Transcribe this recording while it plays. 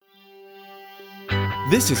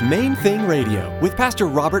This is Main Thing Radio with Pastor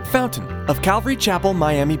Robert Fountain of Calvary Chapel,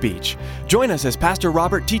 Miami Beach. Join us as Pastor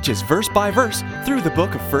Robert teaches verse by verse through the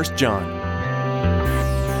book of 1 John.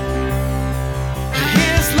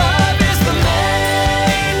 His love is the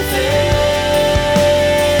main thing.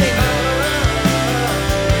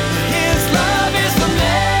 His love is the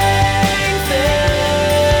main thing.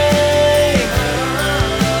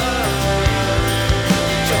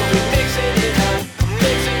 So we're mixing it up,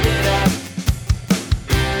 mixing it up.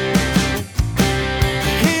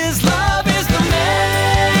 His love is the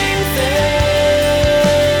main thing.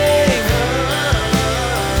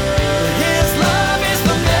 His love is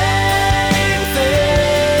the main thing.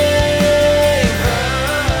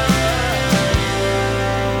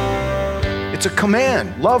 It's a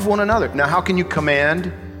command. Love one another. Now, how can you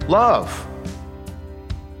command love?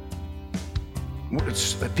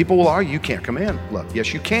 People will argue you can't command love.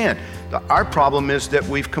 Yes, you can. Our problem is that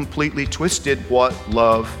we've completely twisted what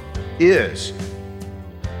love is.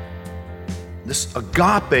 This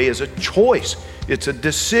agape is a choice. It's a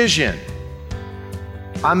decision.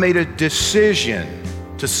 I made a decision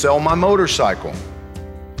to sell my motorcycle.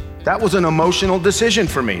 That was an emotional decision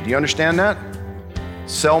for me. Do you understand that?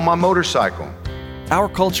 Sell my motorcycle. Our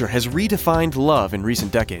culture has redefined love in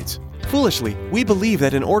recent decades. Foolishly, we believe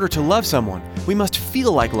that in order to love someone, we must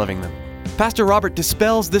feel like loving them. Pastor Robert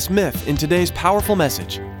dispels this myth in today's powerful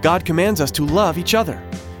message. God commands us to love each other.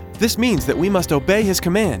 This means that we must obey His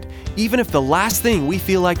command, even if the last thing we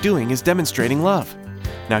feel like doing is demonstrating love.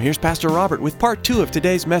 Now here's Pastor Robert with part 2 of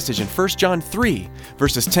today's message in 1 John 3,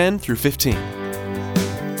 verses 10 through 15.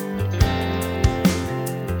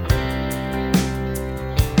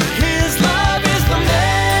 His love is the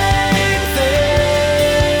main thing.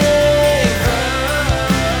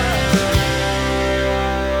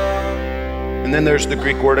 And then there's the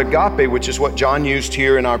Greek word agape, which is what John used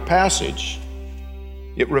here in our passage.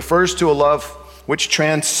 It refers to a love which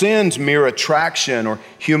transcends mere attraction or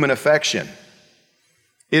human affection.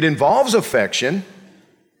 It involves affection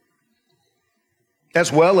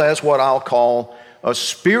as well as what I'll call a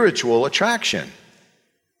spiritual attraction.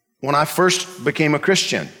 When I first became a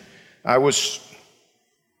Christian, I was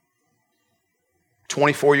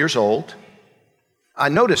 24 years old. I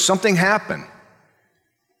noticed something happened.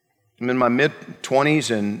 I'm in my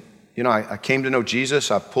mid-20s and, I came to know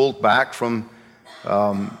Jesus. I pulled back from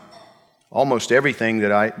almost everything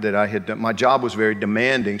that I had done. My job was very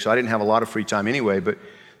demanding, so I didn't have a lot of free time anyway, but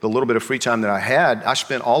the little bit of free time that I had, I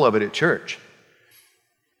spent all of it at church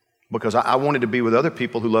because I wanted to be with other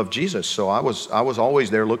people who loved Jesus. So I was always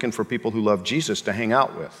there looking for people who loved Jesus to hang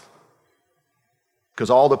out with. Because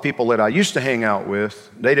all the people that I used to hang out with,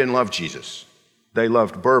 they didn't love Jesus. They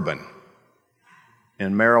loved bourbon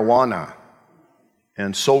and marijuana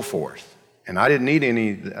and so forth. And I didn't need any.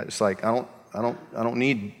 It's like I don't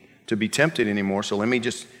need to be tempted anymore. So let me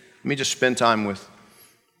just spend time with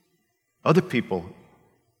other people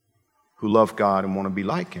who love God and want to be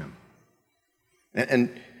like Him. And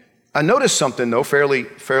I noticed something though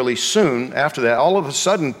fairly soon after that. All of a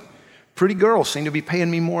sudden, pretty girls seem to be paying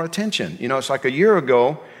me more attention. It's like a year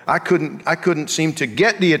ago I couldn't seem to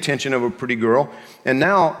get the attention of a pretty girl, and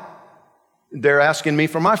now they're asking me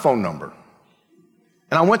for my phone number.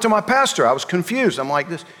 And I went to my pastor. I was confused. I'm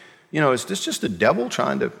like, is this just the devil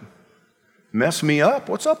trying to mess me up?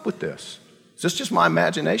 What's up with this? Is this just my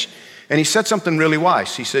imagination? And he said something really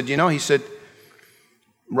wise. He said,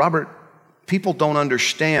 Robert, people don't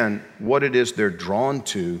understand what it is they're drawn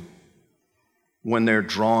to when they're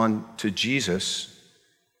drawn to Jesus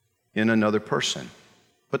in another person.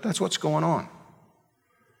 But that's what's going on.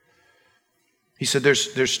 He said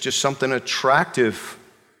there's just something attractive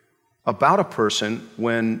about a person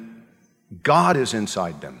when God is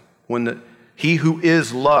inside them, when He who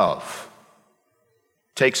is love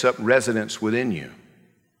takes up residence within you.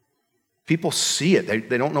 People see it.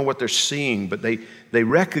 They don't know what they're seeing, but they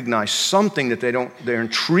recognize something that they're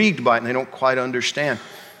intrigued by it and they don't quite understand.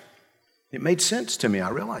 It made sense to me. I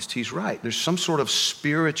realized he's right. There's some sort of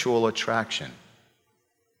spiritual attraction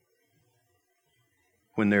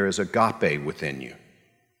when there is agape within you.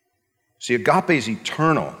 See, agape is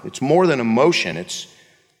eternal. It's more than emotion. It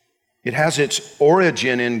has its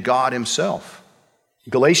origin in God Himself.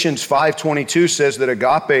 Galatians 5:22 says that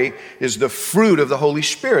agape is the fruit of the Holy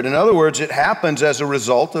Spirit. In other words, it happens as a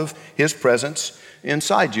result of His presence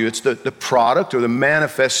inside you. It's the product or the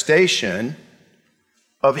manifestation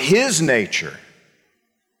of His nature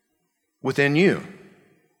within you.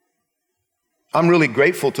 I'm really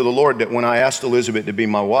grateful to the Lord that when I asked Elizabeth to be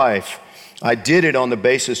my wife, I did it on the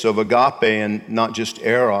basis of agape and not just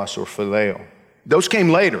eros or phileo. Those came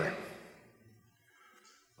later.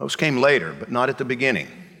 Those came later, but not at the beginning.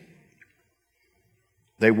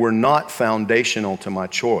 They were not foundational to my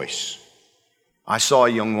choice. I saw a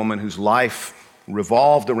young woman whose life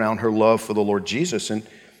revolved around her love for the Lord Jesus, and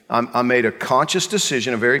I made a conscious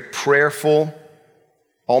decision, a very prayerful,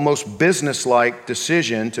 almost business-like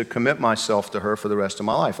decision to commit myself to her for the rest of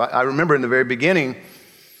my life. I remember in the very beginning,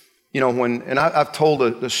 I've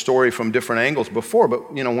told the story from different angles before,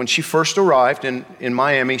 but when she first arrived in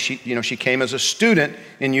Miami, she came as a student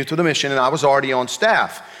in Youth with a Mission, and I was already on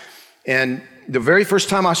staff. And the very first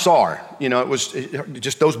time I saw her, it was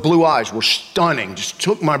just those blue eyes were stunning, just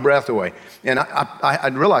took my breath away. And I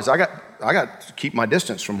realized I got to keep my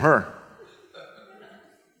distance from her,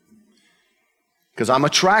 because I'm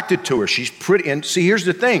attracted to her. She's pretty. And see, here's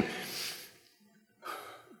the thing.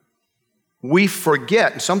 We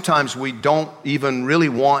forget, and sometimes we don't even really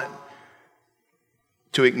want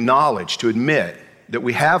to acknowledge, to admit that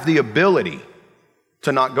we have the ability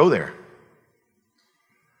to not go there.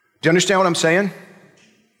 Do you understand what I'm saying?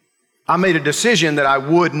 I made a decision that I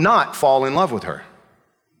would not fall in love with her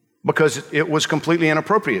because it was completely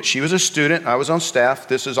inappropriate. She was a student. I was on staff.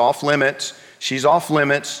 This is off limits. She's off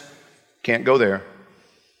limits. Can't go there.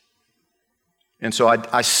 And so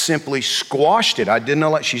I simply squashed it. I didn't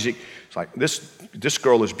allow. It's like, this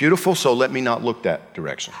girl is beautiful, so let me not look that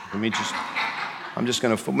direction. I'm just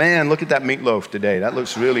going to, man, look at that meatloaf today. That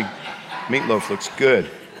looks really, meatloaf looks good.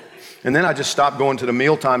 And then I just stopped going to the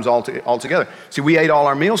meal times altogether. See, we ate all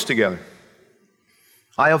our meals together.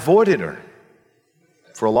 I avoided her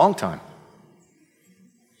for a long time.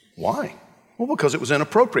 Why? Well, because it was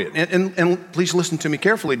inappropriate. And please listen to me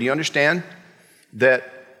carefully. Do you understand that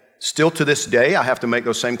still to this day I have to make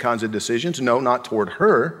those same kinds of decisions? No, not toward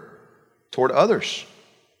her, toward others.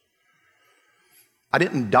 I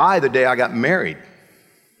didn't die the day I got married.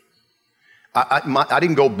 I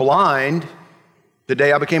didn't go blind the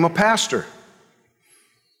day I became a pastor.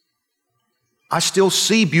 I still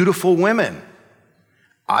see beautiful women.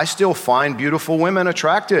 I still find beautiful women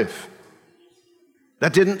attractive.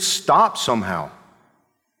 That didn't stop somehow.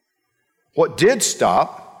 What did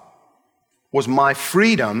stop was my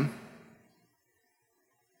freedom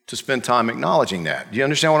to spend time acknowledging that. Do you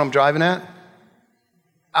understand what I'm driving at?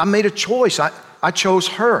 I made a choice. I chose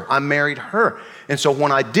her. I married her. And so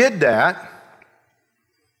when I did that,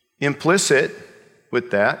 implicit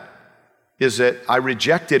with that is that I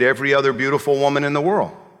rejected every other beautiful woman in the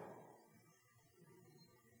world.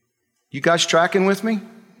 You guys tracking with me?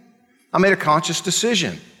 I made a conscious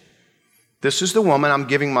decision. This is the woman I'm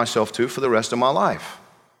giving myself to for the rest of my life.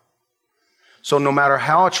 So no matter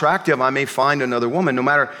how attractive I may find another woman, no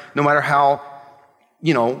matter how,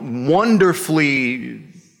 wonderfully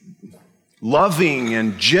loving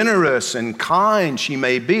and generous and kind she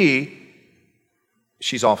may be,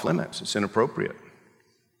 she's off limits. It's inappropriate.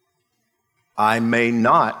 I may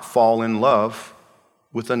not fall in love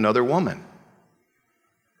with another woman.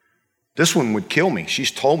 This one would kill me.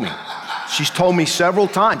 She's told me. She's told me several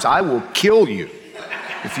times, I will kill you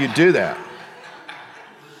if you do that.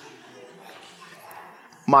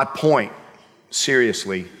 My point,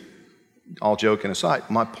 seriously, all joking aside,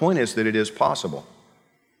 my point is that it is possible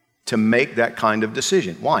to make that kind of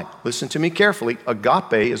decision. Why? Listen to me carefully.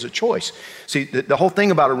 Agape is a choice. See, the whole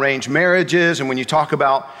thing about arranged marriages, and when you talk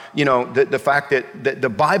about, the fact that the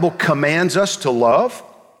Bible commands us to love.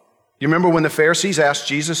 You remember when the Pharisees asked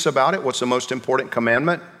Jesus about it? What's the most important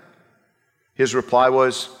commandment? His reply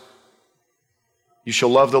was, you shall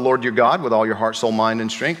love the Lord your God with all your heart, soul, mind,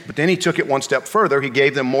 and strength. But then he took it one step further. He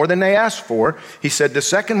gave them more than they asked for. He said, the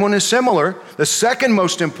second one is similar. The second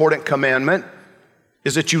most important commandment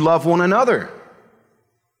is that you love one another.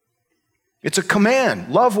 It's a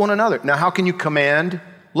command. Love one another. Now, how can you command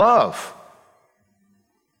love?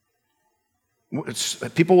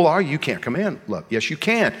 People will argue you can't command love. Yes, you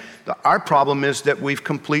can. Our problem is that we've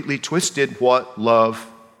completely twisted what love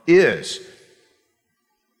is.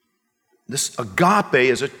 This agape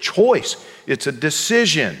is a choice. It's a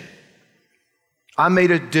decision. I made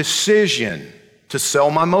a decision to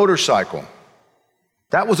sell my motorcycle.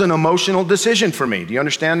 That was an emotional decision for me. Do you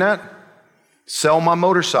understand that? Sell my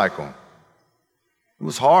motorcycle. It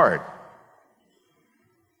was hard.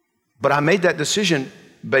 But I made that decision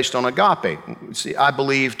based on agape. See, I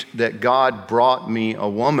believed that God brought me a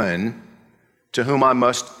woman to whom I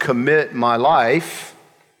must commit my life.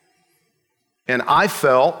 And I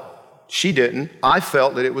felt, she didn't, I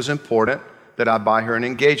felt that it was important that I buy her an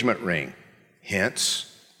engagement ring.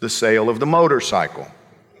 Hence, the sale of the motorcycle.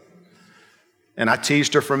 And I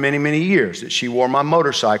teased her for many, many years that she wore my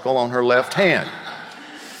motorcycle on her left hand.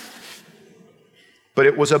 But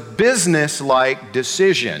it was a business-like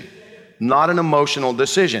decision. not an emotional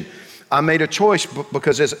decision. I made a choice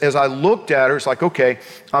because as I looked at her, it's like, okay,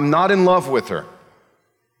 I'm not in love with her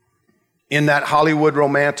in that Hollywood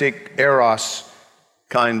romantic eros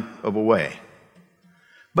kind of a way.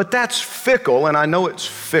 But that's fickle, and I know it's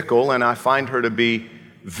fickle, and I find her to be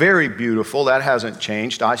very beautiful. That hasn't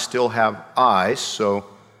changed. I still have eyes, so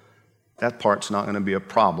that part's not going to be a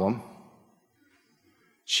problem.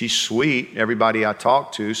 She's sweet. Everybody I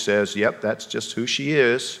talk to says, yep, that's just who she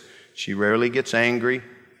is. She rarely gets angry.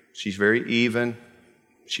 She's very even.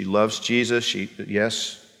 She loves Jesus.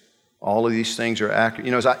 Yes, all of these things are accurate.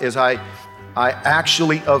 You know, as I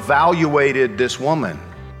actually evaluated this woman,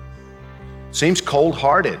 seems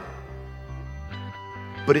cold-hearted,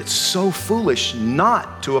 but it's so foolish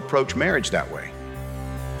not to approach marriage that way.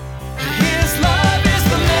 His love is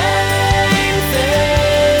the main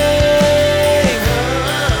thing.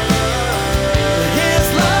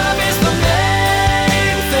 His love is the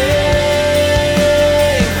main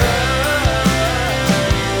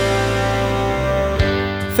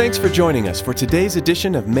thing. Thanks for joining us for today's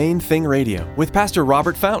edition of Main Thing Radio with Pastor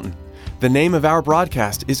Robert Fountain. The name of our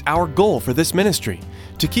broadcast is our goal for this ministry,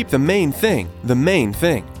 to keep the main thing,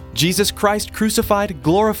 Jesus Christ crucified,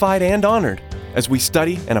 glorified, and honored, as we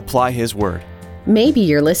study and apply His Word. Maybe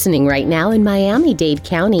you're listening right now in Miami-Dade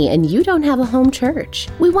County and you don't have a home church.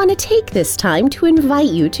 We want to take this time to invite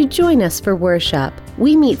you to join us for worship.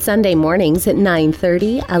 We meet Sunday mornings at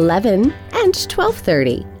 9:30, 11, and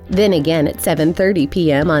 12:30. Then again at 7:30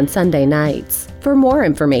 p.m. on Sunday nights. For more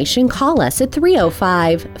information, call us at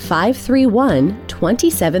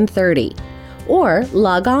 305-531-2730 or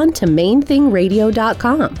log on to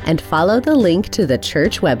mainthingradio.com and follow the link to the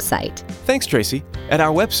church website. Thanks, Tracy. At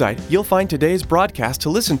our website, you'll find today's broadcast to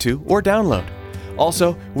listen to or download.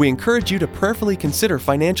 Also, we encourage you to prayerfully consider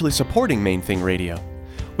financially supporting Main Thing Radio.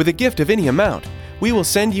 With a gift of any amount, we will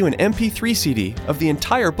send you an MP3 CD of the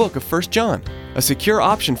entire book of 1 John. A secure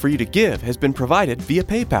option for you to give has been provided via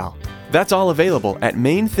PayPal. That's all available at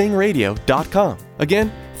mainthingradio.com.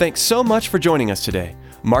 Again, thanks so much for joining us today.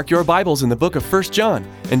 Mark your Bibles in the book of 1 John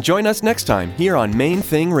and join us next time here on Main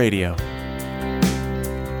Thing Radio.